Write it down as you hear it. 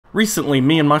Recently,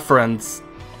 me and my friends...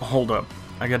 Hold up.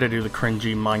 I gotta do the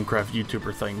cringy Minecraft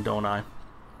YouTuber thing, don't I?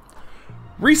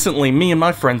 Recently, me and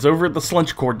my friends over at the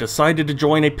Slunchcord decided to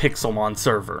join a Pixelmon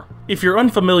server. If you're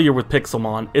unfamiliar with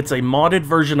Pixelmon, it's a modded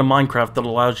version of Minecraft that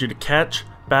allows you to catch,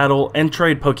 battle, and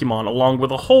trade Pokemon along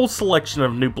with a whole selection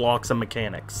of new blocks and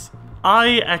mechanics.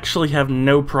 I actually have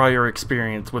no prior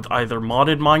experience with either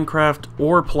modded Minecraft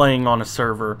or playing on a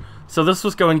server, so this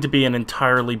was going to be an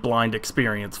entirely blind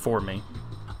experience for me.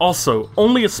 Also,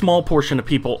 only a small portion of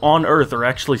people on Earth are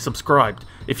actually subscribed.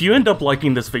 If you end up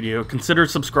liking this video, consider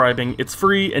subscribing. It's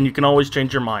free and you can always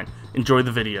change your mind. Enjoy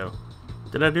the video.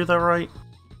 Did I do that right?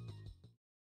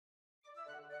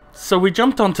 So we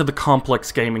jumped onto the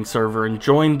Complex Gaming server and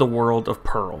joined the world of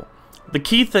Pearl. The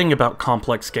key thing about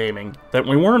Complex Gaming, that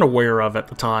we weren't aware of at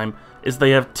the time, is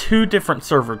they have two different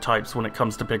server types when it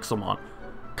comes to Pixelmon.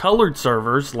 Colored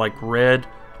servers like Red,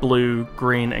 Blue,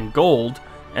 Green, and Gold,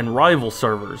 and rival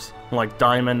servers like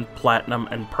Diamond, Platinum,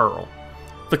 and Pearl.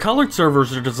 The colored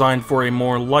servers are designed for a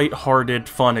more light-hearted,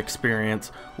 fun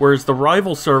experience, whereas the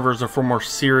rival servers are for more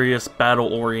serious,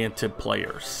 battle-oriented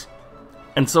players.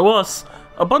 And so us,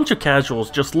 a bunch of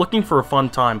casuals just looking for a fun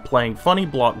time playing funny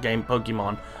block game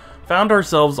Pokemon, found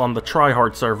ourselves on the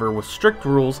tryhard server with strict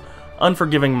rules,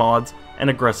 unforgiving mods, and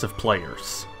aggressive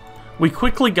players. We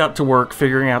quickly got to work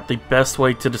figuring out the best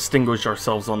way to distinguish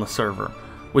ourselves on the server.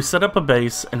 We set up a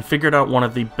base and figured out one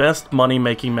of the best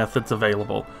money-making methods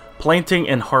available, planting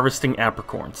and harvesting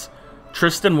apricorns.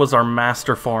 Tristan was our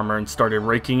master farmer and started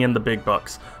raking in the big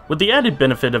bucks, with the added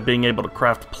benefit of being able to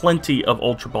craft plenty of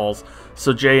Ultra Balls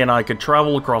so Jay and I could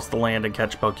travel across the land and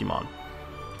catch Pokemon.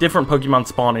 Different Pokemon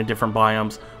spawn in different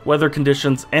biomes, weather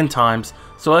conditions, and times,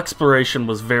 so exploration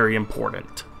was very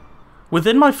important.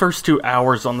 Within my first 2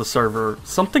 hours on the server,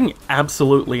 something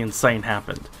absolutely insane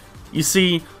happened. You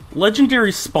see,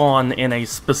 legendaries spawn in a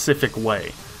specific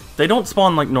way. They don't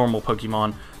spawn like normal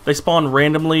Pokemon, they spawn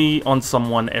randomly on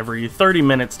someone every 30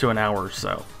 minutes to an hour or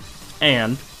so.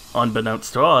 And,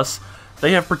 unbeknownst to us,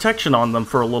 they have protection on them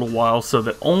for a little while so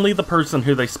that only the person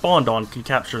who they spawned on can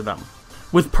capture them.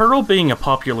 With Pearl being a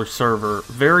popular server,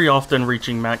 very often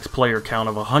reaching max player count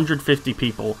of 150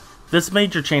 people, this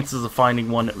made your chances of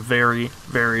finding one very,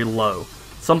 very low,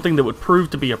 something that would prove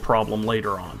to be a problem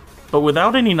later on. But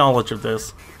without any knowledge of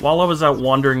this, while I was out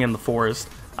wandering in the forest,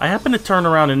 I happened to turn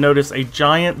around and notice a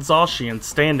giant Zacian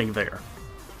standing there.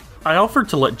 I offered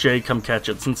to let Jay come catch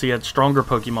it since he had stronger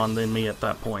Pokemon than me at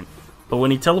that point, but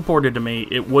when he teleported to me,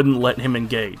 it wouldn't let him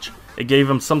engage. It gave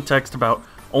him some text about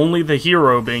only the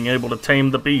hero being able to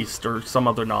tame the beast or some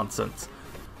other nonsense.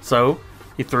 So,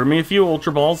 he threw me a few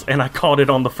Ultra Balls and I caught it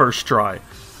on the first try.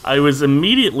 I was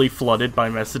immediately flooded by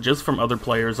messages from other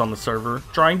players on the server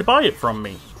trying to buy it from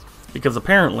me, because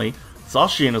apparently,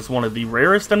 Zacian is one of the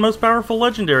rarest and most powerful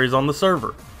legendaries on the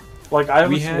server. Like, I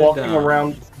was walking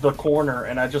around the corner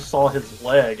and I just saw his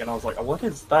leg and I was like, what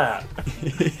is that?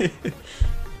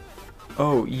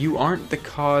 Oh, you aren't the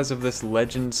cause of this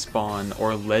legend spawn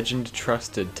or legend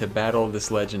trusted to battle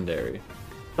this legendary.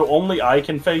 So only I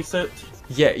can face it?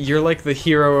 Yeah, you're like the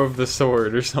hero of the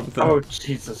sword or something. Oh,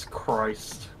 Jesus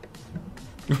Christ.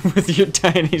 With your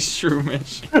tiny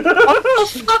shroomish. What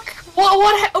the fuck?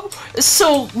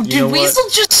 So, did Weasel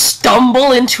just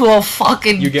stumble into a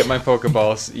fucking... You get my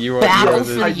Pokeballs. You are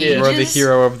the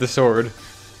hero of the sword.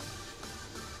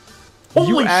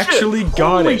 Holy you actually shit.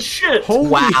 got Holy it. Shit.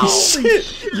 Wow.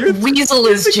 Shit. Weasel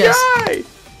is just... Guy.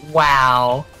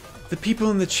 Wow. The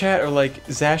people in the chat are like,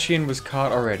 Zacian was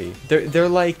caught already. They're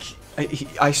like,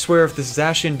 I swear if this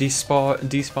Zacian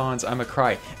despawns, I'm a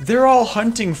cry. They're all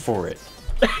hunting for it.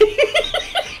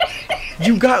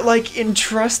 You got, like,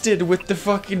 entrusted with the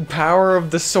fucking power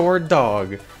of the sword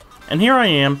dog. And here I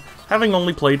am, having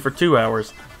only played for 2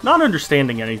 hours, not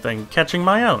understanding anything, catching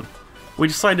my own. We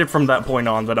decided from that point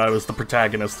on that I was the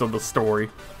protagonist of the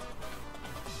story.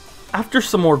 After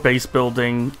some more base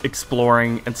building,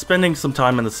 exploring, and spending some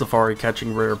time in the safari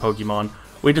catching rare Pokemon,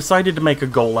 we decided to make a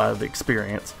goal out of the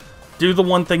experience. Do the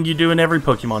one thing you do in every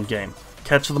Pokemon game.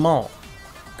 Catch them all.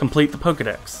 Complete the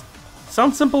Pokedex.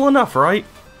 Sounds simple enough, right?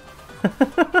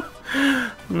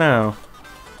 No.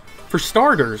 For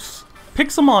starters,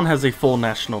 Pixelmon has a full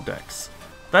national dex.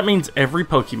 That means every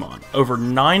Pokemon, over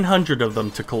 900 of them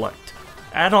to collect.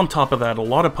 Add on top of that, a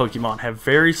lot of Pokemon have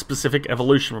very specific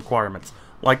evolution requirements,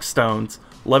 like stones,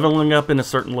 leveling up in a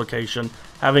certain location,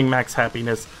 having max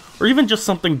happiness, or even just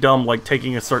something dumb like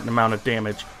taking a certain amount of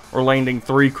damage, or landing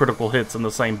 3 critical hits in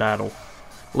the same battle.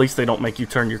 At least they don't make you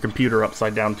turn your computer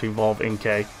upside down to evolve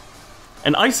NK.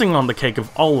 And icing on the cake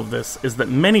of all of this is that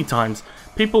many times,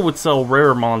 people would sell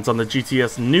rare mons on the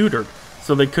GTS neutered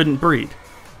so they couldn't breed.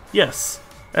 Yes,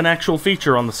 An actual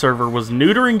feature on the server was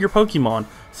neutering your Pokemon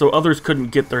so others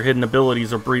couldn't get their hidden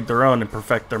abilities or breed their own and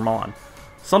perfect their Mon.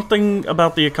 Something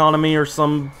about the economy or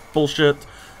some bullshit,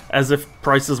 as if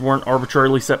prices weren't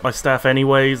arbitrarily set by staff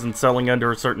anyways and selling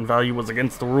under a certain value was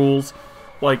against the rules.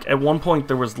 Like, at one point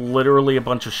there was literally a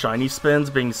bunch of shiny spins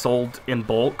being sold in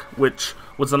bulk, which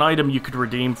was an item you could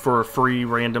redeem for a free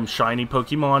random shiny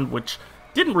Pokemon, which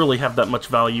didn't really have that much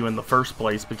value in the first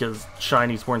place because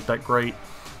shinies weren't that great.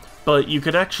 But you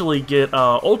could actually get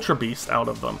Ultra Beast out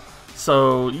of them.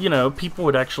 So, you know, people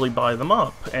would actually buy them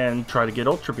up and try to get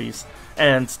Ultra Beast.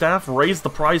 And staff raised the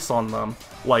price on them,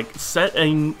 like set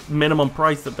a minimum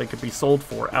price that they could be sold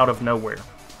for out of nowhere.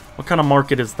 What kind of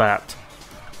market is that?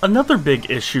 Another big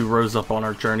issue rose up on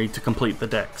our journey to complete the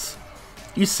decks.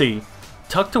 You see,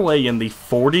 tucked away in the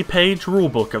 40-page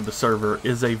rulebook of the server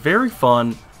is a very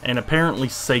fun and apparently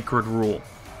sacred rule.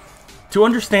 To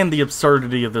understand the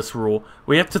absurdity of this rule,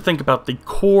 we have to think about the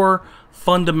core,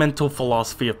 fundamental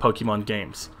philosophy of Pokemon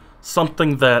games.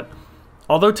 Something that,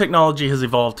 although technology has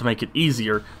evolved to make it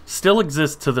easier, still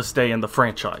exists to this day in the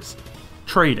franchise.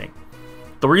 Trading.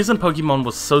 The reason Pokemon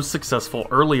was so successful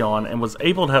early on and was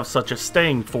able to have such a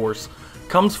staying force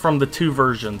comes from the two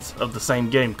versions of the same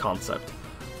game concept.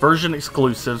 Version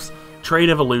exclusives, trade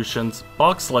evolutions,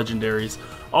 box legendaries,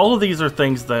 all of these are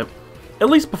things that, at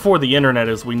least before the internet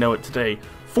as we know it today,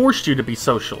 forced you to be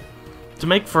social. To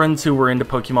make friends who were into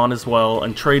Pokemon as well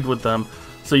and trade with them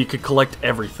so you could collect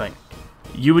everything.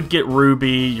 You would get Ruby,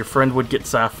 your friend would get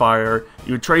Sapphire,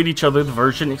 you would trade each other the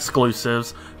version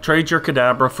exclusives, trade your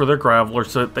Kadabra for their Graveler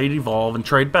so that they'd evolve and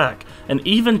trade back, and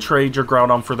even trade your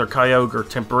Groudon for their Kyogre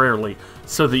temporarily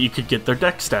so that you could get their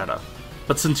Dex data.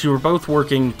 But since you were both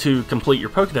working to complete your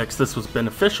Pokedex, this was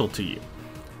beneficial to you.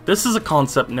 This is a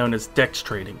concept known as Dex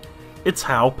trading. It's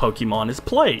how Pokemon is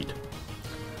played.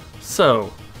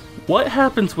 So, what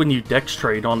happens when you Dex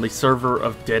trade on the server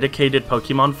of dedicated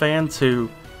Pokemon fans who,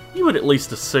 you would at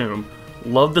least assume,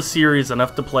 love the series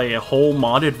enough to play a whole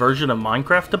modded version of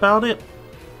Minecraft about it?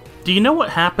 Do you know what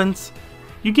happens?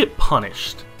 You get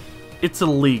punished. It's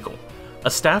illegal. A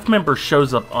staff member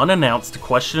shows up unannounced to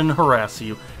question and harass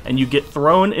you, and you get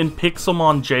thrown in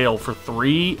Pixelmon jail for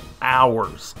 3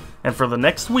 hours. And for the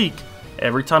next week,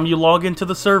 every time you log into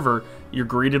the server, you're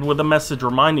greeted with a message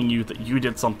reminding you that you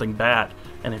did something bad.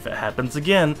 And if it happens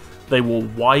again, they will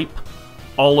wipe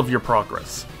all of your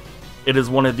progress. It is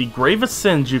one of the gravest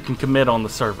sins you can commit on the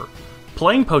server.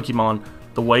 Playing Pokemon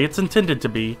the way it's intended to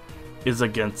be is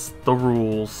against the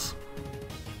rules.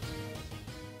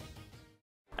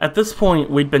 At this point,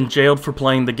 we'd been jailed for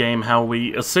playing the game how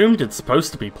we assumed it's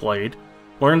supposed to be played,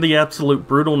 learned the absolute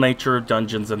brutal nature of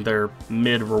dungeons and their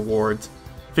mid-rewards,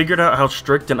 figured out how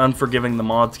strict and unforgiving the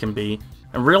mods can be,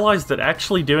 and realized that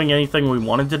actually doing anything we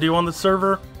wanted to do on the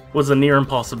server was a near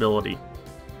impossibility.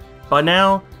 By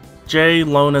now, Jay,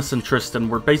 Lonus, and Tristan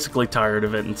were basically tired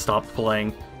of it and stopped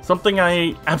playing, something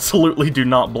I absolutely do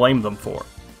not blame them for.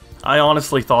 I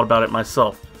honestly thought about it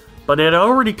myself, but it had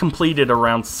already completed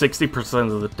around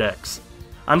 60% of the decks.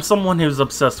 I'm someone who's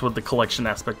obsessed with the collection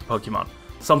aspect of Pokemon,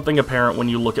 something apparent when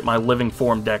you look at my living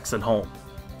form decks at home.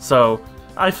 So,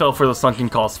 I fell for the sunken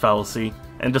cost fallacy,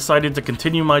 and decided to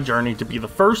continue my journey to be the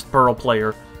first Pearl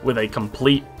player with a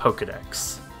complete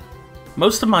Pokedex.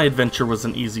 Most of my adventure was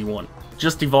an easy one,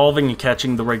 just evolving and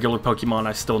catching the regular Pokemon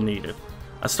I still needed.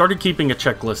 I started keeping a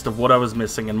checklist of what I was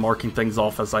missing and marking things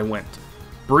off as I went.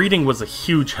 Breeding was a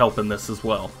huge help in this as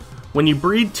well. When you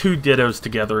breed 2 Dittos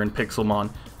together in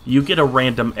Pixelmon, you get a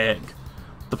random egg.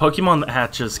 The Pokemon that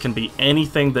hatches can be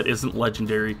anything that isn't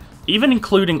legendary, even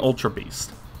including Ultra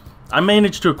Beast. I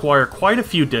managed to acquire quite a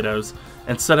few Dittos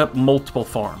and set up multiple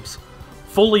farms.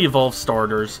 Fully evolved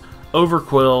starters,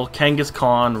 Overquill,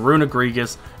 Kangaskhan,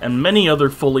 Runegregas, and many other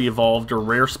fully evolved or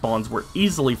rare spawns were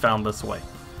easily found this way.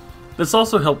 This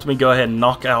also helped me go ahead and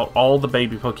knock out all the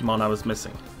baby Pokemon I was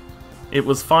missing. It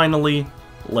was finally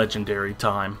legendary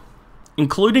time.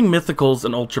 Including Mythicals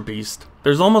and Ultra Beast,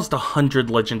 there's almost 100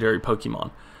 legendary Pokemon.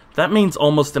 That means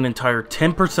almost an entire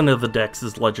 10% of the dex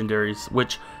is legendaries,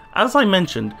 which, as I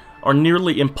mentioned, are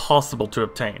nearly impossible to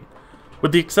obtain.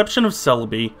 With the exception of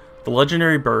Celebi, the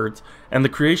legendary birds, and the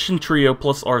Creation Trio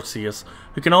plus Arceus,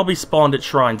 who can all be spawned at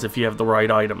shrines if you have the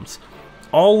right items.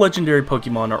 All legendary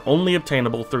Pokemon are only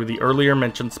obtainable through the earlier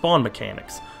mentioned spawn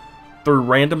mechanics, through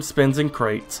random spins in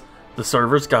crates, the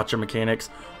server's gacha mechanics,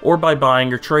 or by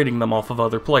buying or trading them off of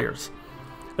other players.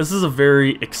 This is a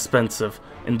very expensive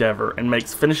endeavor and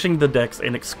makes finishing the decks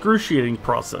an excruciating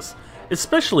process,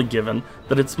 especially given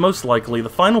that it's most likely the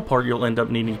final part you'll end up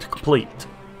needing to complete.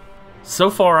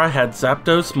 So far I had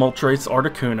Zapdos, Moltres,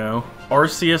 Articuno,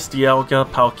 Arceus, Dialga,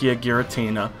 Palkia,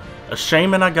 Giratina, a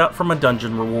Shaman I got from a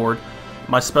dungeon reward,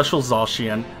 my special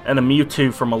Zacian, and a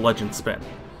Mewtwo from a legend spin.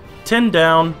 10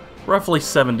 down, roughly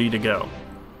 70 to go.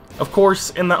 Of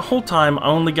course, in that whole time I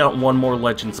only got one more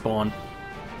legend spawn,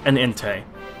 an Entei.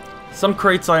 Some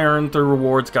crates I earned through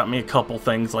rewards got me a couple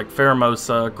things like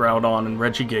Pheromosa, Groudon, and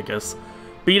Regigigas.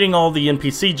 Beating all the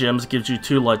NPC gyms gives you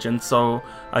 2 legends, so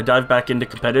I dived back into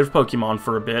competitive Pokemon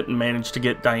for a bit and managed to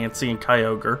get Diancie and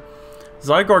Kyogre.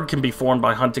 Zygarde can be formed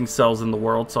by hunting cells in the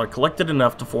world, so I collected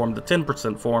enough to form the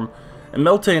 10% form, and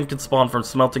Meltan can spawn from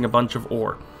smelting a bunch of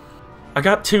ore. I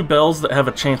got 2 bells that have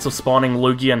a chance of spawning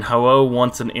Lugia and Ho-Oh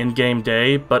once an in-game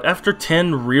day, but after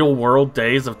 10 real-world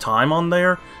days of time on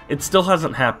there, it still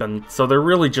hasn't happened, so they're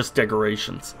really just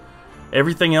decorations.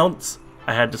 Everything else,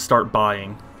 I had to start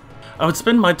buying. I would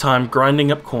spend my time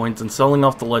grinding up coins and selling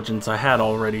off the legends I had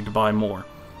already to buy more.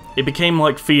 It became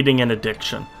like feeding an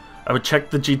addiction. I would check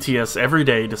the GTS every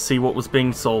day to see what was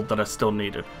being sold that I still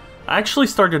needed. I actually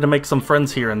started to make some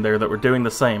friends here and there that were doing the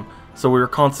same, so we were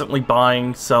constantly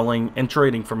buying, selling, and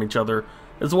trading from each other,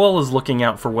 as well as looking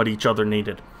out for what each other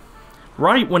needed.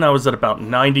 Right when I was at about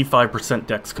 95%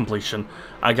 dex completion,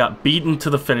 I got beaten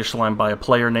to the finish line by a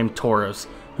player named Tauros,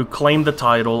 who claimed the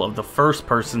title of the first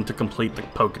person to complete the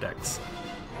Pokédex.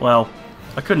 Well,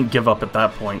 I couldn't give up at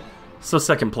that point, so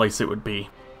second place it would be.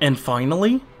 And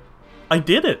finally, I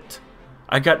did it!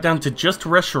 I got down to just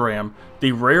Reshiram,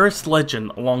 the rarest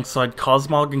legend alongside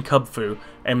Cosmog and Kubfu,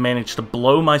 and managed to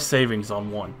blow my savings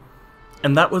on one.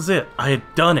 And that was it. I had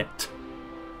done it.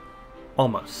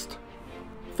 Almost.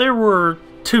 There were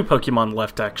 2 Pokemon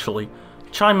left actually,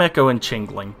 Chimecho and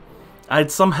Chingling. I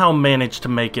had somehow managed to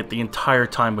make it the entire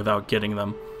time without getting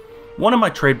them. One of my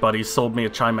trade buddies sold me a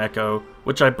Chimecho,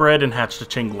 which I bred and hatched a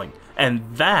Chingling, and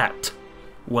that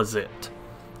was it.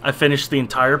 I finished the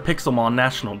entire Pixelmon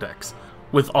National Dex,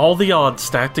 with all the odds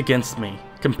stacked against me,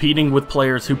 competing with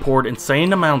players who poured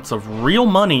insane amounts of real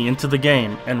money into the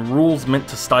game and rules meant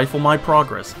to stifle my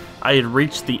progress. I had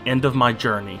reached the end of my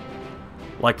journey.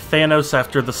 Like Thanos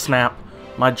after the snap,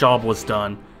 my job was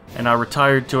done, and I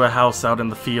retired to a house out in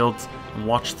the fields and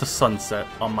watched the sunset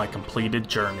on my completed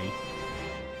journey.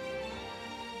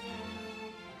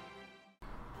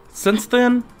 Since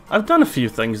then, I've done a few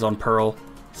things on Pearl.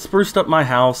 Spruced up my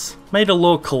house, made a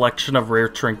little collection of rare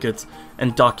trinkets,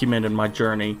 and documented my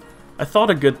journey. I thought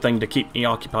a good thing to keep me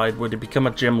occupied would become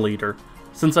a gym leader.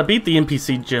 Since I beat the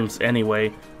NPC gyms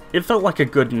anyway, it felt like a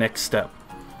good next step.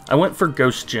 I went for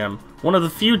Ghost Gym, one of the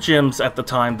few gyms at the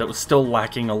time that was still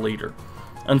lacking a leader.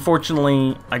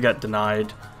 Unfortunately, I got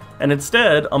denied, and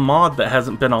instead, a mod that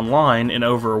hasn't been online in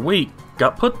over a week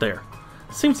got put there.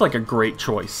 Seems like a great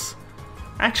choice.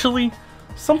 Actually,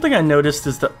 something I noticed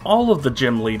is that all of the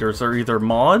gym leaders are either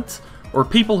mods or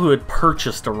people who had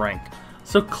purchased a rank,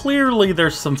 so clearly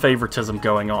there's some favoritism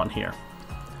going on here.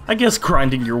 I guess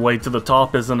grinding your way to the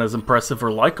top isn't as impressive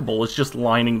or likable as just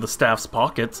lining the staff's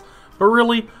pockets, but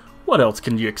really, what else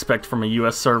can you expect from a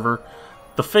US server?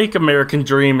 The fake American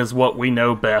dream is what we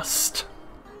know best.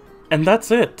 And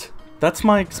that's it. That's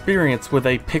my experience with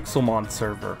a Pixelmon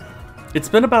server. It's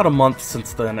been about a month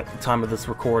since then at the time of this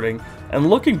recording, and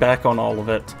looking back on all of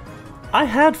it, I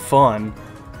had fun.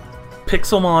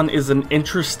 Pixelmon is an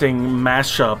interesting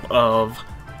mashup of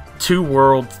 2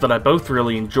 worlds that I both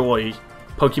really enjoy,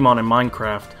 Pokemon and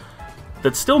Minecraft,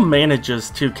 that still manages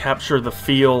to capture the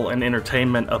feel and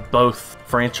entertainment of both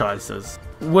franchises.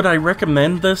 Would I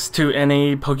recommend this to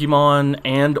any Pokemon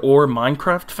and or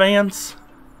Minecraft fans?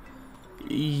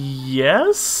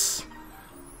 Yes?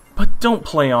 But don't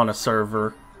play on a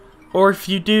server. Or if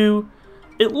you do,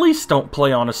 at least don't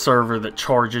play on a server that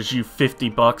charges you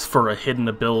 $50 for a hidden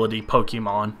ability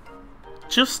Pokemon.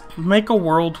 Just make a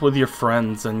world with your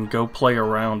friends and go play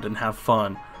around and have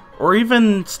fun. Or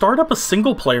even start up a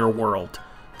single player world.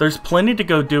 There's plenty to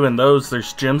go do in those.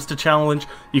 There's gyms to challenge.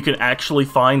 You can actually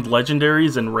find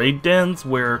legendaries and raid dens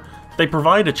where they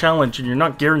provide a challenge and you're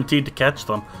not guaranteed to catch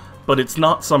them. But it's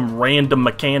not some random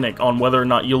mechanic on whether or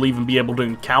not you'll even be able to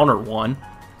encounter one.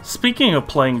 Speaking of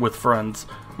playing with friends,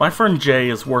 my friend Jay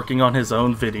is working on his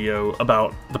own video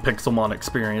about the Pixelmon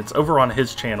experience over on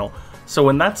his channel, so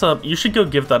when that's up, you should go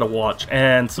give that a watch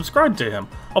and subscribe to him.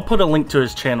 I'll put a link to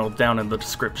his channel down in the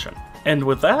description. And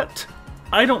with that,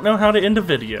 I don't know how to end a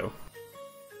video.